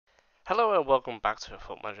Hello and welcome back to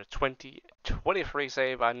Football Manager 2023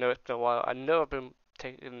 save. I know it's been a while. I know I've been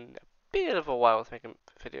taking a bit of a while to make a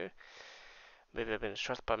video. Maybe I've been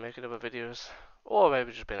stressed by making other videos, or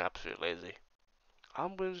maybe just been absolutely lazy.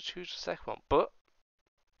 I'm going to choose the second one, but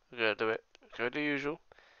I'm going to do it. I'm going to do the usual,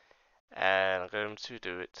 and I'm going to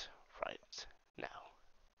do it right now.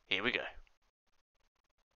 Here we go.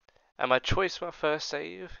 And my choice for my first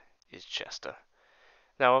save is Chester.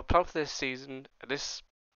 Now, my plan for this season, this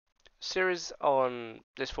series on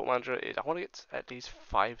this Football Manager is I want to get at least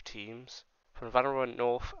 5 teams from Valorant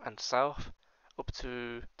North and South up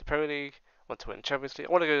to the Premier League. I want to win Champions League.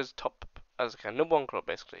 I want to go as top as I can, number one club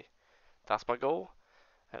basically. That's my goal.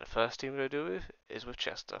 And the first team I'm going to do with is with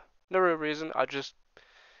Chester. No real reason. I just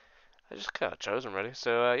kind of chose them really.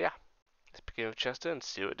 So yeah, let's begin with Chester and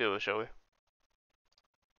see what we do, shall we?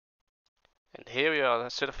 And here we are.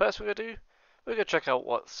 So the first we're going to do, we're going to check out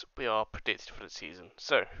what we are predicted for the season.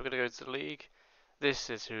 So we're going to go to the league. This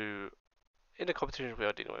is who in the competition we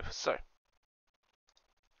are dealing with. So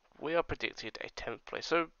we are predicted a 10th place.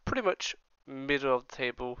 So pretty much middle of the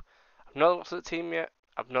table. I've not looked at the team yet.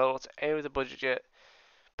 I've not looked at any of the budget yet.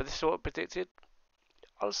 But this is what I predicted.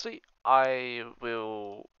 Honestly, I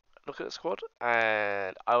will look at the squad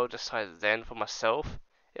and I will decide then for myself.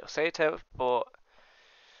 It'll say 10th, but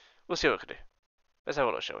we'll see what we can do. Let's have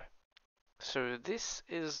a look, shall we? So this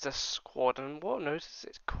is the squad, and what I notice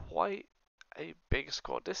it's quite a big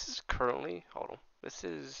squad. This is currently, hold on, this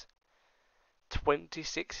is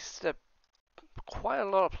 26. It's quite a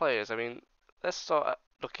lot of players. I mean, let's start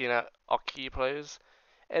looking at our key players.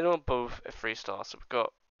 Anyone above a 3 star. So we've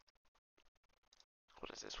got,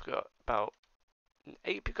 what is this? We've got about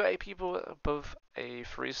we've got 8 people above a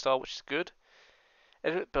 3 star, which is good.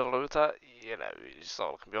 Anything below that, you know, you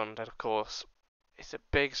start looking beyond that. Of course, it's a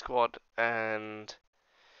big squad, and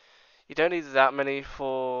you don't need that many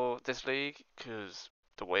for this league because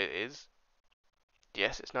the way it is.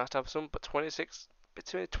 Yes, it's nice to have some, but 26,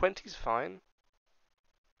 between 20 is fine.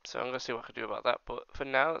 So I'm going to see what I can do about that. But for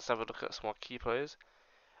now, let's have a look at some more key players.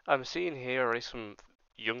 I'm seeing here already some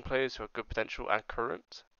young players who have good potential and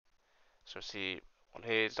current. So see one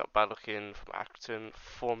here is not bad looking from Acton,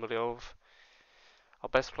 formerly of. Our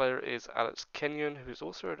best player is Alex Kenyon, who is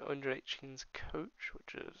also an under 18s coach,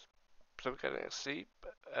 which is something I didn't see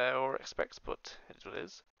or expect, but it is what it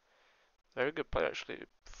is. Very good player actually.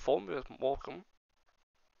 Form is Morecambe,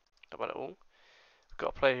 not bad at all. We've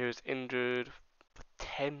got a player who is injured for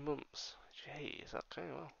 10 months. Jeez, okay,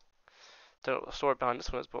 well. Don't know what the story behind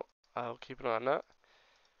this one is, but I'll keep an eye on that.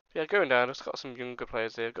 Yeah, going down, I've got some younger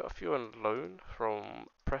players there. I've got a few on loan from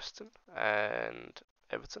Preston and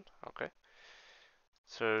Everton. Okay.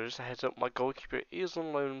 So just a heads up, my goalkeeper is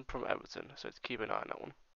on loan from Everton, so to keep an eye on that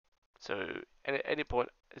one. So at any point,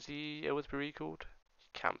 is he able to be recalled? He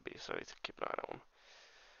can be, so to keep an eye on that one.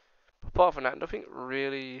 But apart from that, nothing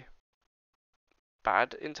really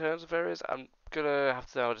bad in terms of areas. I'm gonna have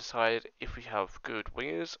to now decide if we have good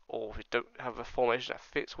wingers or if we don't have a formation that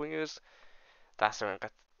fits wingers. That's something I've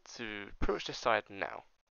got to pretty much decide now.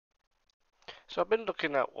 So I've been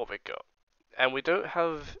looking at what we got, and we don't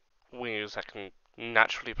have wingers that can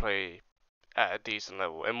naturally play at a decent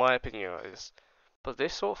level, in my opinion, at least. But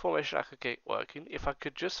this sort of formation I could get working if I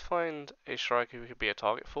could just find a striker who could be a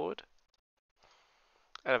target forward,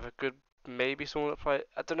 and if I could maybe someone that play.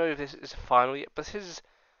 I don't know if this is final yet, but this is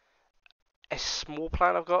a small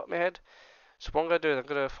plan I've got in my head. So what I'm gonna do is I'm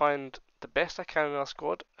gonna find the best I can in our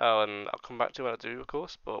squad, and I'll come back to when I do, of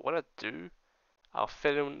course. But when I do, I'll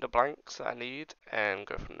fill in the blanks that I need and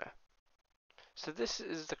go from there. So this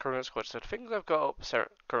is the current squad. So the things I've got up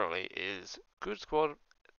currently is good squad,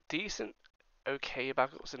 decent, okay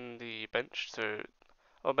backups in the bench. So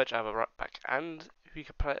on the bench I have a right back and we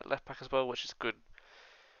can play left back as well, which is good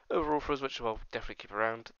overall for us, which we'll definitely keep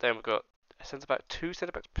around. Then we've got a centre back, 2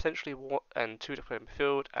 centre backs potentially, one, and 2 to play in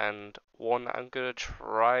midfield, and one I'm gonna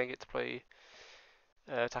try and get to play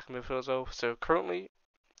attacking midfield as well. So currently,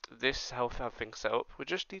 this is how I have things set up. We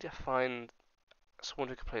just need to find someone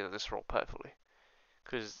who can play this role perfectly.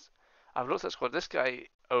 Because I've looked at the squad. This guy,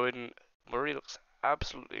 Owen Murray, looks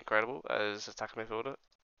absolutely incredible as attacking midfielder.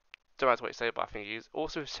 Don't matter what you say, but I think he is.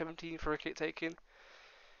 Also 17 for a kick taking.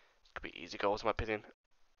 Could be easy goals in my opinion.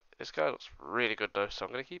 This guy looks really good though, so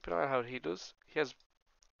I'm going to keep an eye on how he does. He has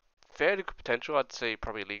fairly good potential. I'd say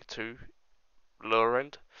probably League 2, lower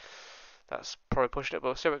end. That's probably pushing it, but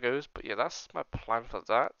we'll see how it goes. But yeah, that's my plan for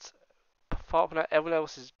that. Apart from that, everyone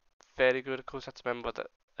else is fairly good. Of course, I have to remember that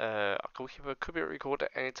our goalkeeper could be recalled at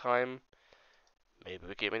any time. Maybe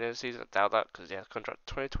we get him in the season. I doubt that because he has contract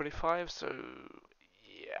 2025. So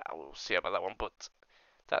yeah, we'll see about that one. But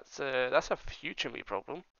that's a future me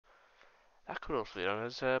problem. That could also be known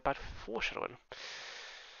as bad foreshadowing.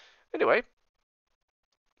 Anyway,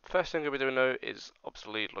 first thing I'm going to be doing though is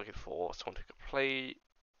obviously looking for someone who can play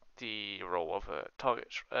the role of a target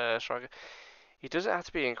striker. He doesn't have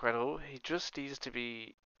to be incredible, he just needs to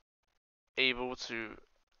be able to,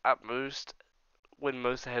 at most, win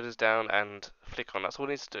most of the headers down and flick on. That's all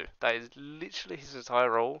he needs to do. That is literally his entire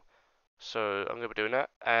role. So I'm going to be doing that,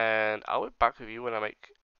 and I'll be back with you when I make.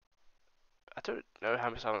 I don't know how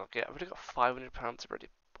much time I'll get. I've already got £500 to already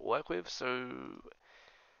work with, so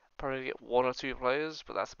probably get one or two players,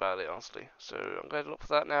 but that's about it, honestly. So I'm going to look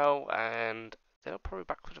for that now, and they're probably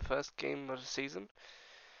back for the first game of the season.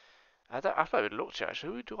 I've not even looked yet,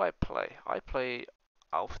 actually. Who do I play? I play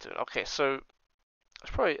Alfton. Okay, so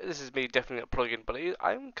it's probably, this is me definitely not plugging, but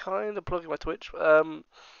I'm kind of plugging my Twitch.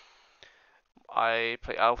 I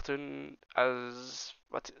play Alfton as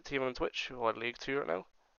my team on Twitch, who are League 2 right now.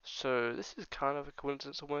 So this is kind of a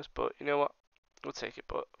coincidence almost, but you know what? We'll take it.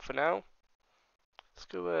 But for now,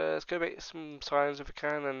 let's go make some signs if we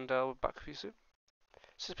can, and I'll be back with you soon.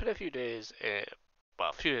 So it's been a few days, well,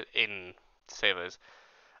 a few in Savers.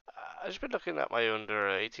 I've just been looking at my under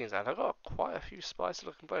 18s, and I've got quite a few spicy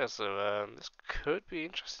looking players, so this could be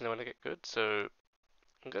interesting when I get good. So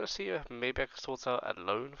I'm gonna see if maybe I can sort out a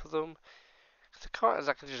loan for them. Cause I can't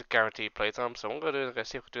exactly just guarantee playtime, so what I'm gonna do is I'm gonna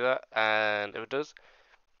see if I can do that, and if it does,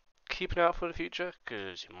 keep an eye out for the future,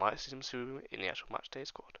 because you might see them soon in the actual matchday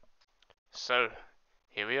squad. So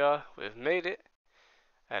here we are, we've made it.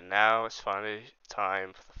 And now it's finally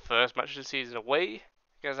time for the first match of the season away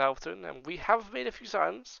against Alton, and we have made a few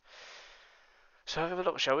signs. So have a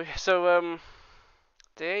look, shall we? So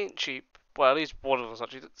they ain't cheap. Well, at least one of them's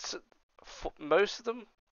actually. Most of them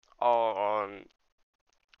are on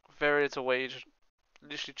very little wage,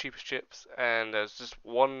 literally cheapest chips, and there's just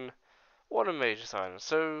one major sign.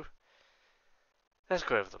 So let's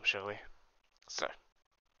go over them, shall we? So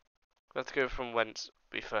we have to go from whence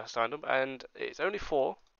we first signed them, and it's only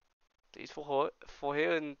four. These four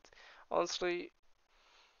here, and honestly,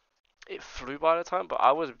 it flew by the time, but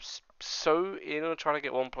I was so in on trying to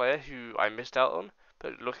get one player who I missed out on.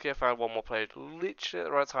 But luckily, I found one more player literally at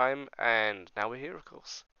the right time, and now we're here, of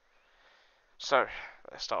course. So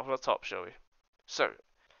let's start from the top, shall we? So,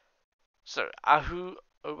 Ahu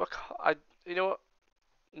Obaka. You know what?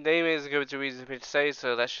 Name is going to be too easy for me to say,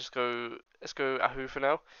 so Let's go Ahu for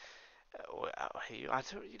now. I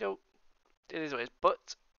don't, it is what it is.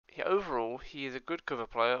 But overall, he is a good cover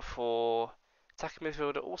player for attacking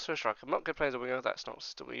midfielder, also a striker. I'm not going to play as a winger, that's not the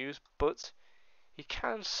system we use, but he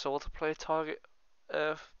can sort of play target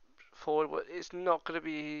uh, forward, but it's not going to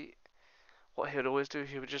be what he would always do.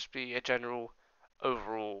 He would just be a general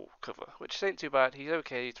overall cover, which ain't too bad. He's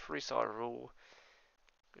okay, he's 3-star rule.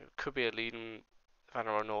 Could be a leading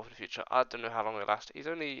Vanderbilt North in the future. I don't know how long it'll last. He's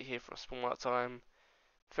only here for a small amount of time.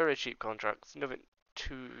 Very cheap contract, nothing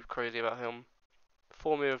too crazy about him.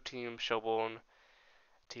 Former of Team Shelbourne,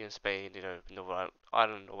 Team Spain, Northern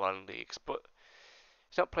Ireland, Northern leagues, but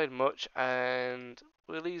he's not played much, and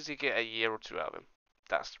we'll easily get a year or two out of him.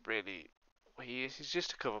 That's really what he is. He's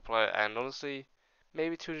just a cover player, and honestly,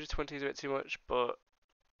 maybe 220 is a bit too much, but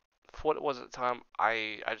for what it was at the time,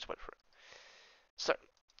 I just went for it. So,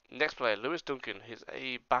 next player, Lewis Duncan. He's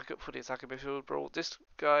a backup for the attacking midfield role. This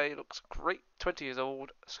guy looks great. 20 years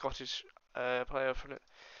old, Scottish player from the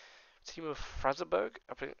team of Fraserburgh,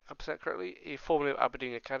 I think I said correctly. He formerly of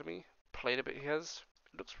Aberdeen Academy. Played a bit, he has.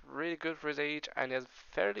 Looks really good for his age, and he has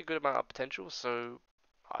a fairly good amount of potential, so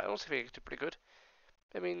I honestly think he's pretty good.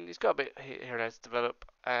 I mean, he's got a bit here and there to develop,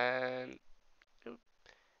 and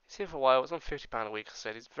he's here for a while. It's on £50 a week, I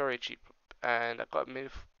said. He's very cheap, and I've got him in,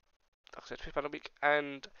 like I said, £50 a week,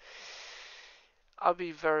 and I'd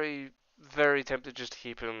be very, very tempted just to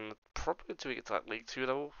keep him probably until we get to that League 2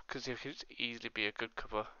 level, because he could easily be a good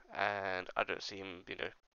cover, and I don't see him,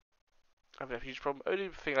 having a huge problem. Only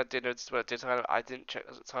thing I did notice when I did sign him, I didn't check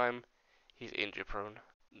this at the time, he's injury prone.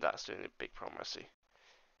 That's the only big problem I see.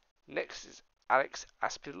 Next is Alex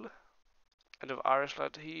Aspil, another Irish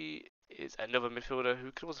lad. He is another midfielder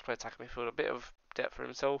who can also play attacking midfielder, a bit of depth for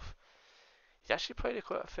himself. He's actually played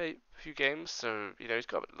quite a few games, so he's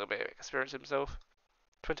got a little bit of experience himself.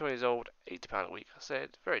 21 years old, £80 a week. I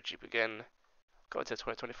said very cheap again. Got into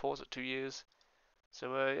 2024, so 2 years.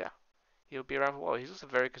 So yeah, he'll be around for a while. He's also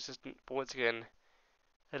very consistent, but once again,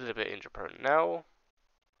 a little bit injury prone. Now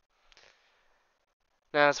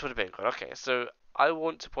that's for the big one. Okay, so I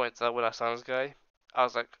want to point out when I signed this guy, I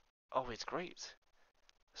was like, oh, he's great.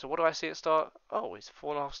 So what do I see at start? Oh, he's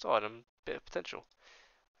 4.5 star and a bit of potential.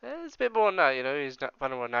 It's a bit more than that, he's not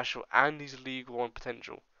Vanderbilt National and he's League 1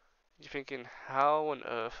 potential. You're thinking, how on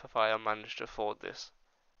earth have I managed to afford this?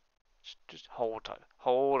 Just hold tight.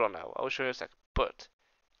 Hold on now. I'll show you in a sec. But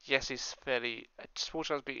yes, he's fairly a small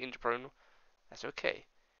chance of being injury prone. That's okay.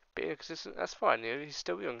 Being inconsistent, that's fine. You know, he's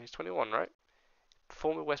still young. He's 21, right?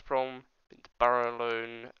 Performed at West Brom, been to Barrow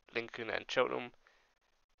Alone, Lincoln, and Cheltenham.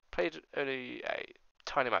 Played only a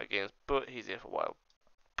tiny amount of games, but he's here for a while.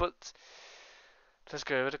 But let's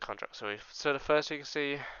go over the contract. So the first you can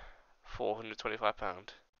see, £425.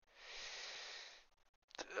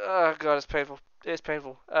 Oh god, it's painful. It's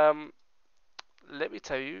painful. Let me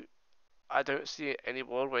tell you, I don't see any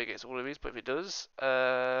world where he gets all of these, but if he does,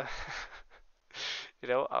 I'll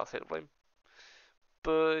take the blame.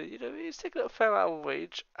 But he's taking up a fair amount of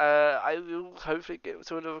wage. I will hopefully get him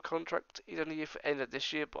to another contract. He's only here for end of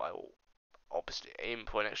this year, but I will obviously aim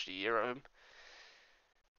for an extra year of him.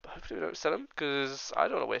 But hopefully we don't sell him because I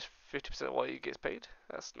don't want to waste 50% of what he gets paid.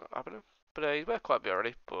 That's not happening. But he's worth quite a bit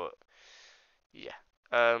already. But yeah,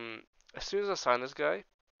 as soon as I signed this guy,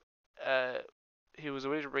 uh, he was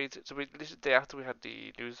originally rated. So we released the day after we had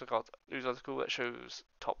the news article that shows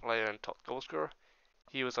top player and top goal scorer.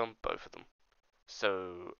 He was on both of them.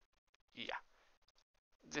 So yeah,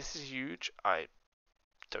 this is huge. I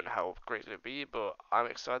don't know how great it'll be, but I'm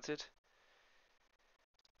excited.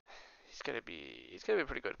 He's gonna be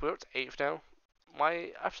pretty good. We're up to eighth now.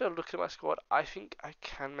 After looking at my squad, I think I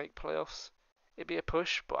can make playoffs. It'd be a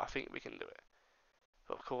push, but I think we can do it.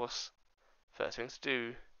 But of course, first thing to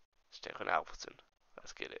do is take on Alverton.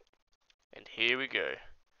 Let's get it. And here we go.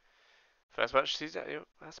 First match season.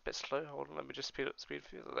 That's a bit slow. Hold on, let me just speed up the speed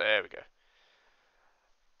for you. There we go.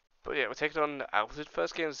 But yeah, we're taking on Alverton.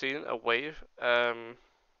 First game of the season away. I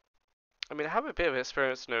have a bit of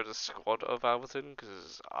experience to know the squad of Alverton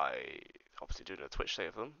because I obviously do know Twitch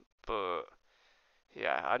save them. But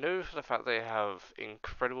yeah, I know for the fact they have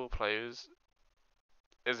incredible players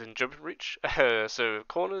as in jumping reach. So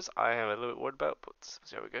corners, I am a little bit worried about, but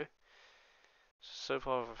there we go. So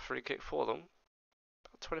far, a free kick for them,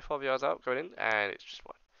 about 25 yards out, going in, and it's just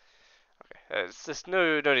one. Okay, it's just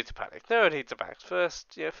no need to panic. No need to panic.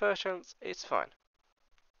 First chance, it's fine.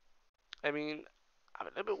 I'm a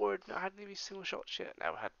little bit worried. Not had any single shots yet.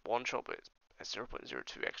 Now I had one shot, but it's a 0.02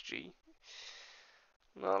 xg.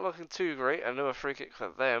 Not looking too great. Another free kick for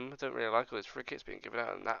them. I don't really like all those free kicks being given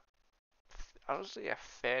out in that honestly a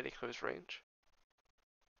fairly close range.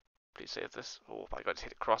 Please save this. Oh my god, it's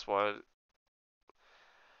hit a crossbar.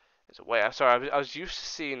 It's away. I'm sorry, I was used to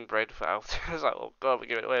seeing red for out. I was like, oh god, we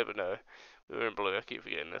give it away, but no. We were in blue. I keep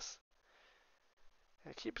forgetting this.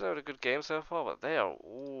 Yeah, Keepers had a good game so far, but they are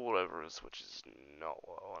all over us, which is not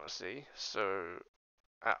what I want to see. So,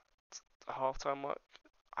 at the halftime mark,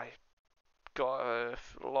 I got a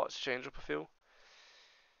lot to change up, I feel.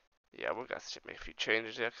 Yeah, we're going to have to make a few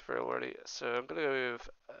changes here for already. So I'm going to go with,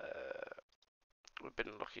 we've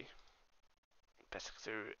been lucky. Best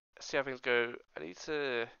to see how things go. I need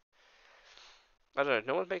to, I don't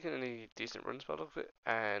know, no one's making any decent runs by the look of it,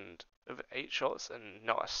 and over 8 shots and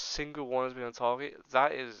not a single one has been on target.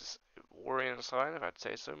 That is a worrying sign, if I'd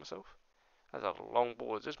say so myself. That's a long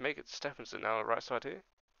ball. Just make it Stephenson now on the right side here.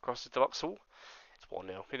 Crosses the box. It's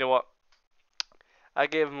 1-0. You know what? I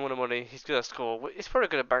gave him all the money. He's going to score. He's probably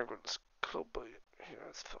going to bankrupt this club, but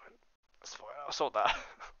it's fine. That's fine. I'll sort that out.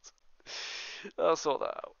 I'll sort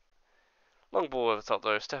that out. Long ball over the top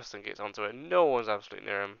though. Stephenson gets onto it. No one's absolutely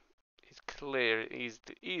near him. He's clear. He's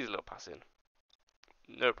the easy little pass in.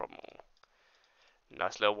 No problem at all.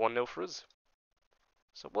 Nice little 1-0 for us.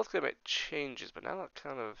 So what's going to make changes, but now that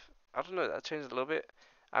kind of, I don't know, that changed a little bit.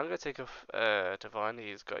 I'm going to take off Devine.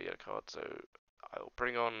 He's got a yellow card, so I'll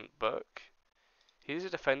bring on Burke. He's a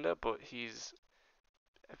defender, but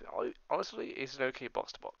honestly, he's an okay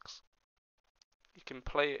box to box. He can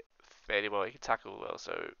play it fairly well. He can tackle well.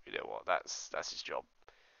 So you know what? That's his job.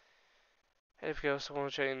 Anything else I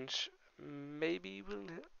want to change? Maybe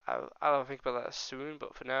I'll think about that soon.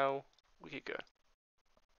 But for now, we keep going.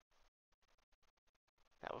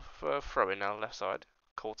 Now for throwing now left side,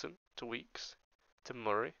 Colton to Weeks to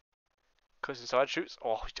Murray. Cuts inside, shoots.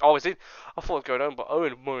 Oh, it's in. I thought it was going home, but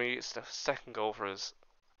Owen Murray gets the second goal for us.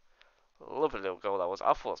 Lovely little goal that was.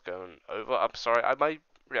 I thought it was going over. I'm sorry. My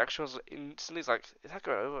reaction was instantly like, is that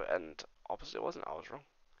going over? And opposite it wasn't. I was wrong.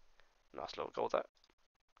 Nice little goal that.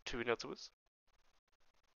 2-0 to us.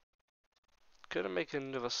 Gonna make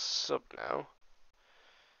another sub now.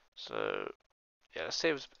 So yeah,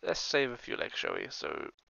 let's save a few legs, shall we? So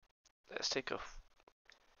let's take off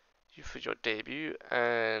you for your debut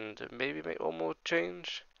and maybe make one more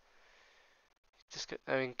change.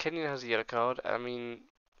 Kenyon has a yellow card.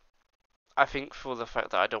 I think for the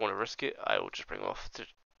fact that I don't want to risk it, I will just bring him off to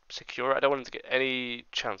secure it. I don't want him to get any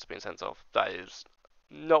chance of being sent off. That is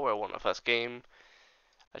not where I want my first game.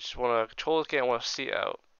 I just want to control the game. I want to see it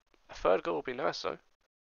out. A third goal would be nice though.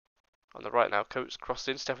 On the right now, Coates crossed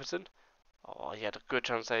in Stephenson. Oh, he had a good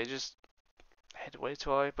chance there. He just headed way too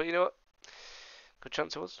high. But you know what? Good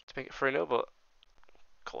chance it was to make it 3-0, but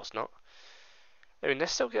of course not. I mean, they're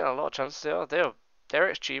still getting a lot of chances there. Their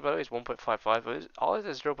XG, by the way, is 1.55. Ours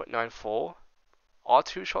is 0.94. Our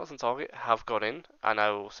 2 shots on target have gone in, and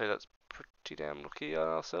I will say that's pretty damn lucky on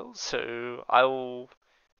ourselves. So I will,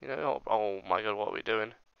 oh my god, what are we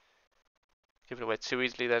doing? Giving away too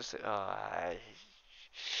easily. There's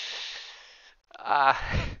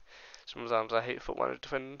sometimes I hate football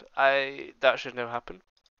defend. That should never happen.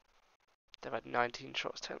 They've had 19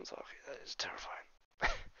 shots, 10 target. That is terrifying.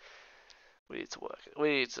 We need to work. We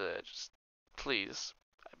need to just please.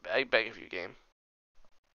 I beg of you, game.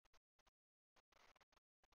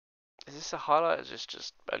 Is this a highlight or is this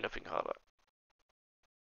just a nothing highlight?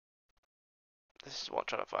 This is what I'm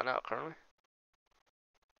trying to find out currently.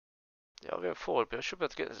 Yeah, I'm going forward, but I should be able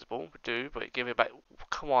to get this ball. We do, but give it back.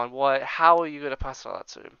 Come on, why? How are you going to pass like that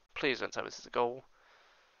to him? Please don't tell me this is a goal.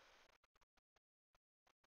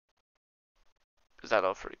 Is that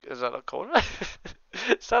not free? Is that a corner?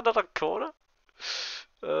 Is that not a corner?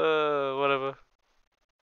 Whatever.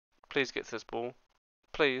 Please get to this ball.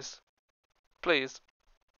 Please. Please.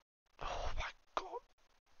 Oh my god.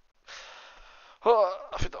 Oh,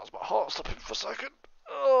 I think that was my heart stopping for a second.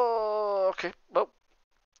 Oh, okay. Well,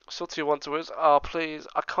 still 2-1 to us. Ah, please.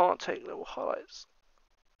 I can't take little highlights.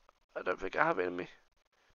 I don't think I have it in me.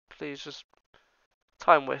 Please, just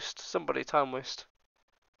time waste. Somebody time waste.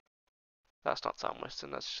 That's not time wasting.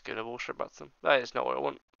 That's just giving a bullshit back to them. That is not what I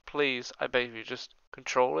want. Please, I beg you, just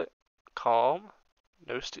control it. Calm.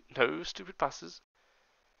 No stupid passes.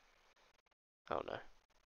 Oh no.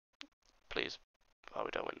 Please. Oh, we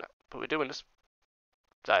don't win that. But we're doing this.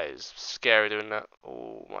 That is scary doing that.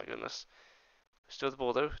 Oh my goodness. Still the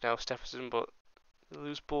ball though. Now Stephenson, but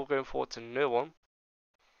loose ball going forward to no one.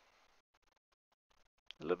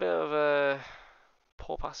 A little bit of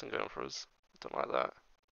poor passing going for us. Don't like that.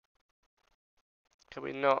 Can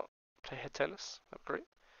we not play head tennis? That'd be great.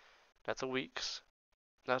 Now to Weeks.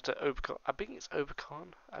 Now to Oberkhan. I think it's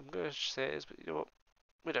Oberkhan. I'm going to say it is, but you know what?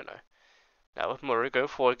 We don't know. Now with Murray going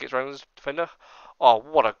forward, gets around his defender. Oh,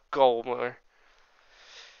 what a goal, Murray.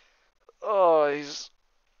 Oh,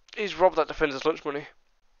 he's robbed that defender's lunch money.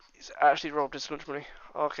 He's actually robbed his lunch money.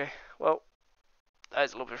 Okay, well, that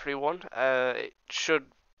is a lovely 3-1. It should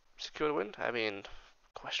secure the win. I mean,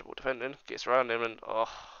 questionable defending. Gets around him and, oh,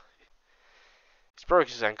 he's broke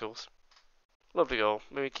his ankles. Lovely goal.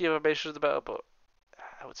 Maybe key information is the better, but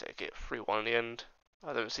I would say get 3-1 in the end.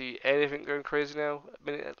 I don't see anything going crazy now. A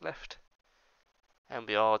minute left. And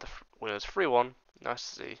we are the winners 3-1. Nice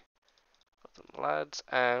to see. Well done, lads.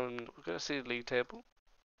 And we're going to see the league table.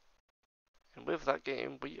 And with that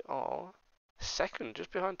game, we are second,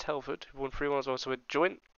 just behind Telford, who won 3-1 as well. So we're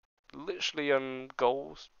joint, literally on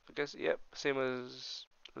goals. I guess, yep, same as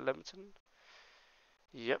Leamington.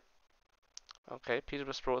 Yep. Okay,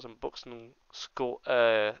 Peterborough Sproils and Buxton score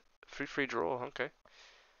 3-3 draw. Okay,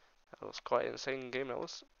 that was quite an insane game, that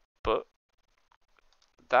was. But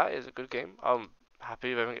that is a good game. I'm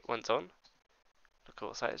happy with everything it went on. Of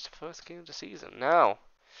course, that is the first game of the season. Now,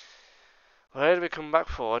 where do we come back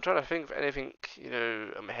for? I'm trying to think of anything,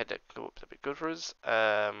 in my head that could go up that'd be good for us.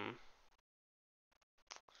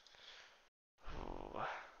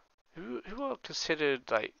 Who are considered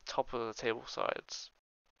like top of the table sides?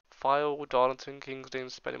 File, Darlington, Kingston,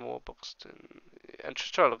 Spennymoor, Buxton, and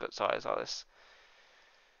just try to look at sides like this.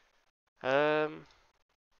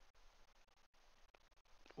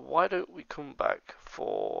 Why don't we come back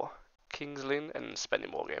for Kings Lynn and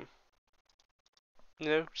Spennymoor game?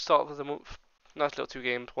 Start of the month. Nice little 2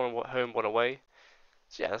 games, one home, one away.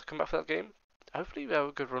 So yeah, let's come back for that game. Hopefully we have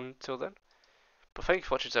a good run until then. But thank you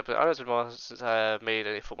for watching this episode. I know it's been a while since I made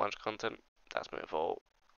any Football Manager content. That's my fault.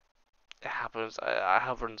 It happens. I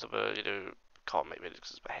have runs of can't make videos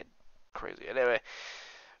because my head crazy. Anyway,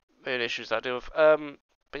 main issues that I deal with.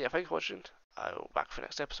 But yeah, thank you for watching. I will be back for the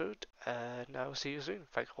next episode. And I will see you soon.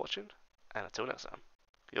 Thank you for watching. And until next time,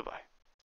 goodbye.